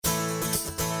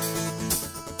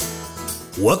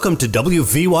Welcome to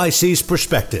WVYC's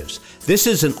Perspectives. This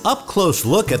is an up-close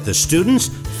look at the students,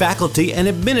 faculty, and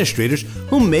administrators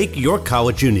who make your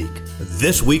college unique.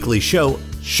 This weekly show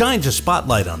shines a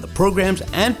spotlight on the programs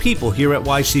and people here at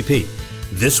YCP.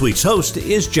 This week's host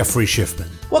is Jeffrey Schiffman.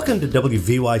 Welcome to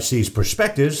WVYC's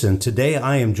Perspectives, and today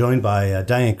I am joined by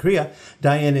Dianne Creagh.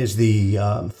 Dianne is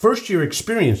the first-year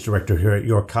experience director here at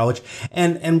York College,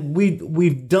 and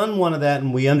we've done one of that,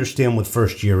 and we understand what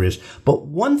first year is. But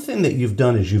one thing that you've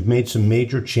done is you've made some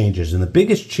major changes, and the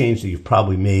biggest change that you've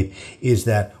probably made is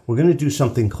that we're going to do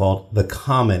something called the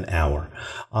Common Hour.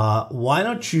 Why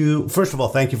don't you, first of all,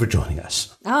 thank you for joining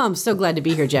us. Oh, I'm so glad to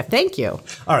be here, Jeff. Thank you.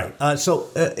 All right. So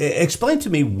explain to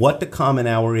me what the Common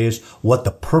Hour is, what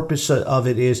the purpose of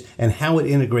it is, and how it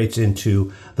integrates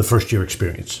into the first year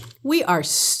experience. We are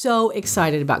so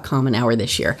excited about Common Hour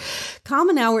this year.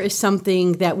 Common Hour is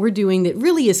something that we're doing that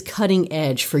really is cutting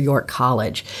edge for York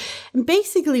College. And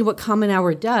basically what Common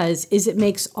Hour does is it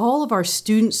makes all of our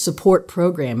student support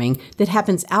programming that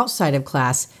happens outside of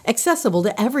class accessible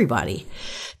to everybody.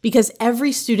 Because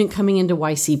every student coming into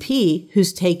YCP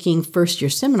who's taking first year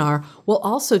seminar will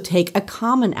also take a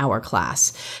Common Hour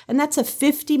class. And that's a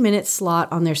 50-minute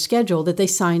slot on their schedule that they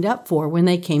signed up for when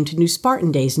they came to New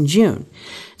Spartan Days in June.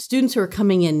 Students who are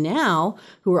coming in now,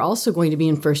 who are also going to be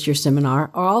in first year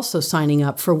seminar, are also signing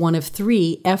up for one of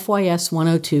 3 FYS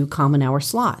 102 Common Hour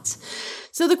slots.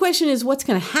 So the question is, what's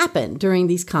going to happen during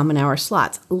these Common Hour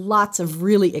slots? Lots of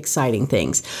really exciting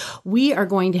things. We are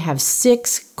going to have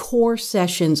 6 core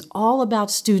sessions all about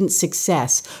student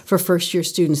success for first year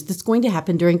students that's going to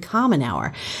happen during Common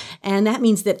Hour. And that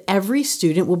means that every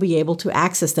student will be able to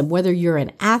access them, whether you're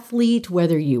an athlete,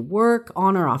 whether you work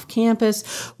on or off campus,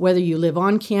 whether you live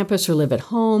on campus or live at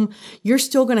home. You're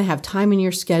still going to have time in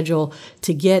your schedule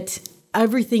to get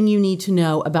everything you need to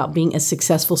know about being a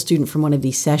successful student from one of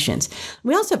these sessions.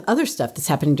 We also have other stuff that's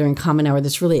happening during Common Hour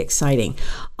that's really exciting.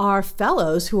 Our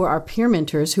fellows, who are our peer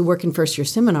mentors who work in first year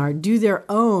seminar, do their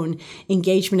own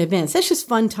engagement events. That's just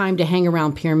fun time to hang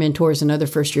around peer mentors and other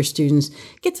first year students,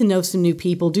 get to know some new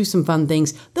people, do some fun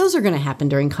things. Those are going to happen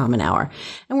during Common Hour.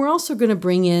 And we're also going to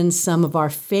bring in some of our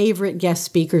favorite guest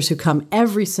speakers who come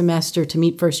every semester to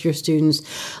meet first year students,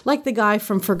 like the guy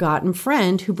from Forgotten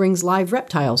Friend who brings live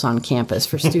reptiles on campus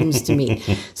for students to meet.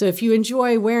 So if you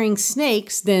enjoy wearing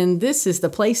snakes, then this is the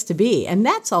place to be. And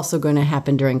that's also going to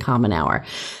happen during Common Hour.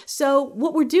 So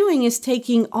what we're doing is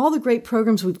taking all the great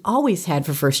programs we've always had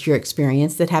for first year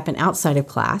experience that happen outside of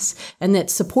class and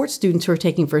that support students who are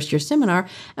taking first year seminar,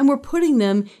 and we're putting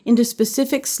them into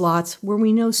specific slots where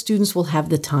we know students will have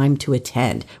the time to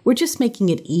attend. We're just making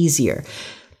it easier.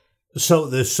 So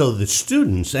the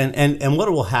students, and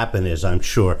what will happen is, I'm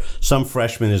sure, some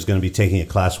freshman is going to be taking a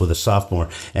class with a sophomore,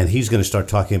 and he's going to start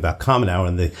talking about Common Hour,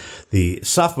 and the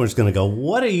sophomore is going to go,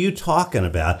 "What are you talking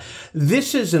about?"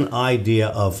 This is an idea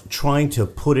of trying to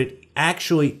put it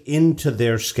actually into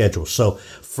their schedule. So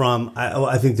from,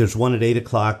 I think there's one at 8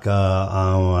 o'clock.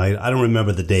 I don't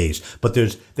remember the days, but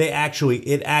it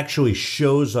actually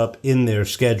shows up in their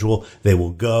schedule. They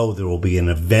will go. There will be an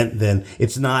event. Then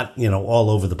it's not, all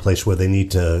over the place where they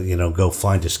need to, go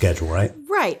find a schedule, right?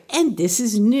 Right. And this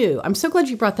is new. I'm so glad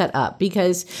you brought that up,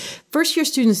 because first year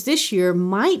students this year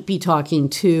might be talking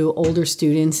to older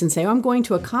students and say, I'm going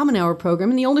to a Common Hour program.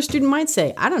 And the older student might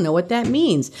say, I don't know what that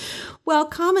means. Well,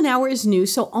 Common Hour is new,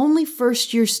 so only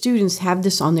first year students have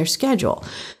this on their schedule.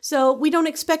 So we don't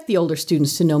expect the older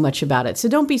students to know much about it. So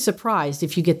don't be surprised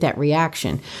if you get that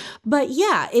reaction. But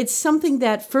yeah, it's something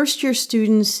that first year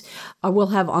students will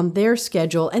have on their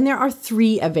schedule. And there are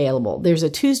 3 available. There's a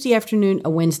Tuesday afternoon, a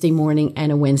Wednesday morning,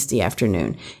 and a Wednesday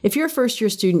afternoon. If you're a first year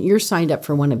student, you're signed up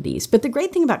for one of these. But the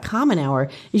great thing about Common Hour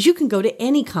is you can go to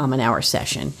any Common Hour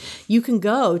session. You can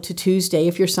go to Tuesday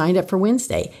if you're signed up for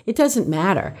Wednesday. It doesn't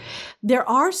matter. There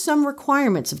are some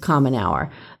requirements of Common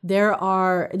Hour.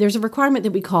 There's a requirement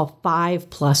that we call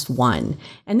 5+1.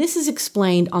 And this is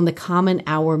explained on the Common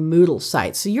Hour Moodle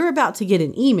site. So you're about to get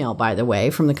an email, by the way,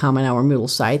 from the Common Hour Moodle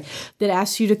site that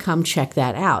asks you to come check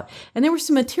that out. And there was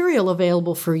some material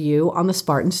available for you on the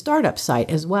Spartan Startup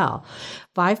site as well.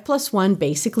 5+1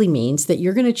 basically means that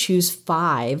you're going to choose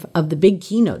 5 of the big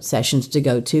keynote sessions to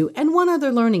go to and one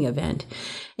other learning event.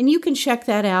 And you can check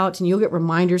that out, and you'll get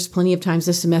reminders plenty of times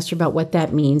this semester about what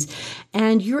that means.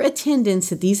 And your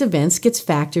attendance at these events gets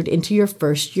factored into your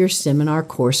first year seminar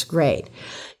course grade.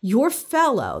 Your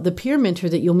fellow, the peer mentor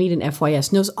that you'll meet in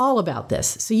FYS, knows all about this,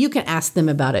 so you can ask them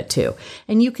about it too.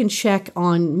 And you can check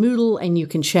on Moodle, and you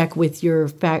can check with your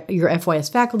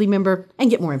FYS faculty member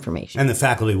and get more information. And the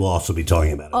faculty will also be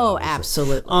talking about it. Oh,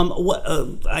 obviously.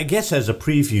 Absolutely. I guess as a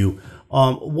preview,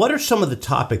 What are some of the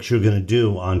topics you're going to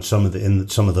do on some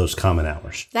of those common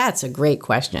hours? That's a great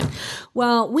question.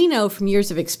 Well, we know from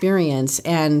years of experience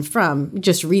and from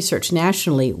just research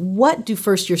nationally, what do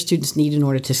first-year students need in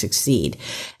order to succeed?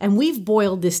 And we've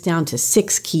boiled this down to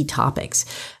 6 key topics.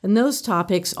 And those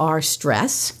topics are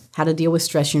stress, how to deal with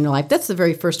stress in your life. That's the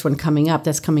very first one coming up.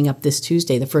 That's coming up this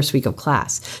Tuesday, the first week of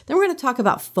class. Then we're going to talk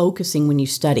about focusing when you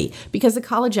study, because the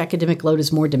college academic load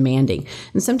is more demanding.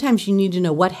 And sometimes you need to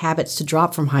know what habits to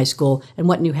drop from high school and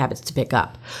what new habits to pick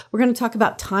up. We're going to talk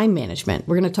about time management.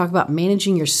 We're going to talk about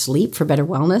managing your sleep for better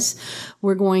wellness.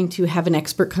 We're going to have an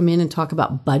expert come in and talk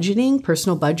about budgeting,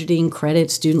 personal budgeting, credit,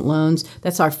 student loans.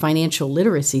 That's our financial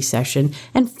literacy session.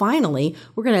 And finally,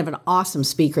 we're going to have an awesome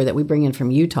speaker that we bring in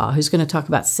from Utah who's going to talk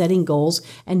about setting goals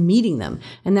and meeting them.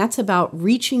 And that's about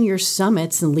reaching your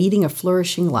summits and leading a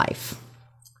flourishing life.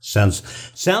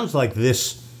 Sounds like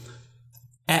this.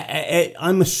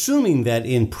 I'm assuming that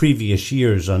in previous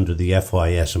years under the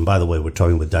FYS, and by the way, we're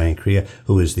talking with Dianne Creagh,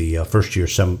 who is the first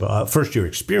year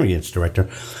experience director.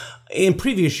 In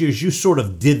previous years, you sort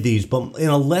of did these, but in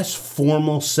a less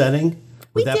formal setting.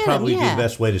 Would that probably be the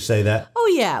best way to say that?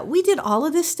 Oh, yeah. We did all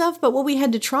of this stuff, but what we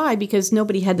had to try, because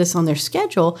nobody had this on their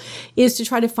schedule, is to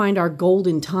try to find our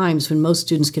golden times when most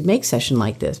students could make session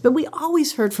like this. But we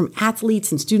always heard from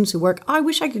athletes and students who work, I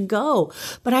wish I could go,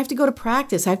 but I have to go to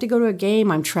practice. I have to go to a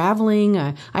game. I'm traveling.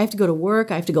 I have to go to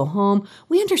work. I have to go home.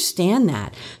 We understand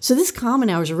that. So this Common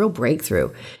Hour is a real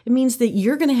breakthrough. It means that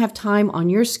you're going to have time on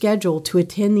your schedule to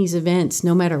attend these events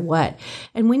no matter what.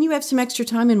 And when you have some extra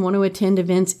time and want to attend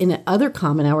events in other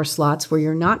Common Hour slots where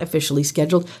you're not officially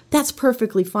scheduled, that's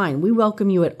perfectly fine. We welcome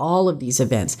you at all of these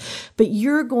events, but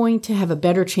you're going to have a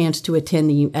better chance to attend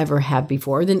than you ever have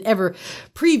before, than ever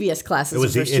previous classes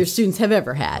of first-year students have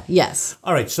ever had. Yes.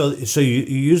 All right. So you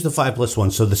use the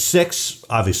 5+1. So the 6,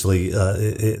 obviously,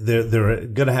 they're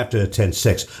going to have to attend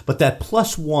 6, but that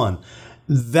 +1.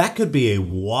 That could be a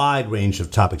wide range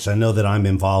of topics. I know that I'm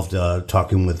involved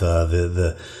talking with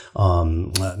the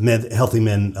healthy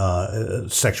men,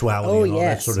 sexuality, and all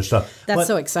that sort of stuff. That's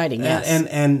so exciting, yes.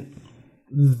 And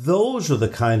those are the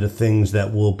kind of things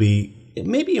that will be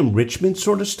maybe enrichment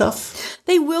sort of stuff?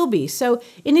 They will be. So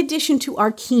in addition to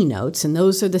our keynotes, and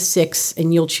those are the 6,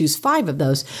 and you'll choose 5 of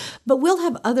those, but we'll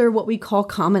have other what we call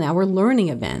Common Hour learning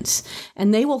events.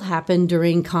 And they will happen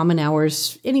during Common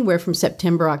Hours anywhere from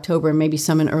September, October, and maybe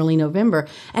some in early November.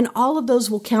 And all of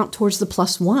those will count towards the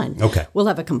 +1. Okay. We'll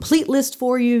have a complete list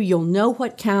for you. You'll know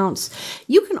what counts.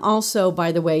 You can also,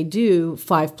 by the way, do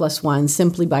 5+1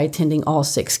 simply by attending all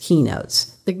 6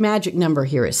 keynotes. The magic number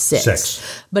here is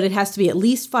 6. But it has to be at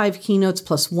least 5 keynotes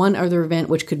plus one other event,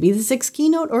 which could be the 6th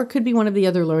keynote or it could be one of the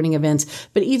other learning events.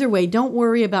 But either way, don't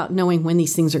worry about knowing when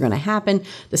these things are going to happen.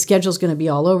 The schedule's going to be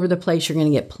all over the place. You're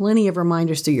going to get plenty of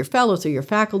reminders through your fellow, through your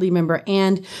faculty member,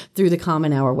 and through the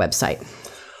Common Hour website.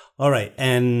 All right.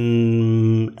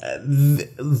 And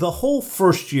the whole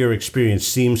first year experience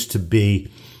seems to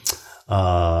be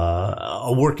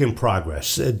a work in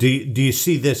progress. Do you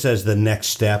see this as the next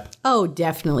step? Oh,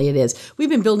 definitely it is. We've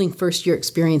been building first year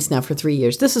experience now for 3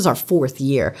 years. This is our 4th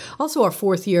year. Also our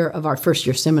 4th year of our first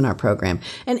year seminar program.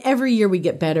 And every year we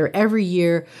get better. Every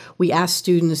year we ask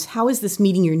students, how is this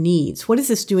meeting your needs? What is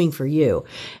this doing for you?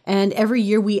 And every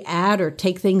year we add or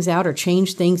take things out or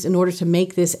change things in order to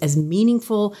make this as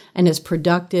meaningful and as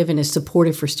productive and as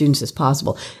supportive for students as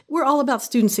possible. We're all about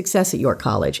student success at York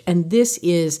College. And this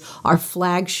is our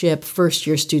flagship first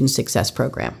year student success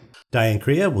program. Dianne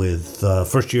Creagh with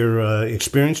first year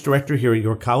experience director here at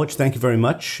York College. Thank you very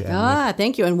much.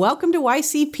 Thank you. And welcome to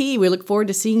YCP. We look forward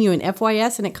to seeing you in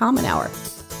FYS and at Common Hour.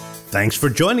 Thanks for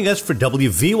joining us for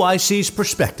WVYC's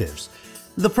Perspectives.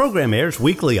 The program airs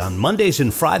weekly on Mondays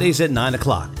and Fridays at 9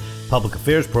 o'clock. Public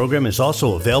Affairs program is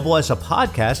also available as a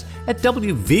podcast at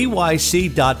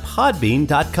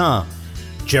wvyc.podbean.com.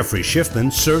 Jeffrey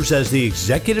Schiffman serves as the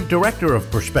Executive Director of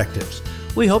Perspectives.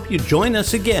 We hope you join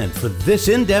us again for this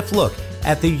in-depth look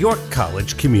at the York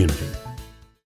College community.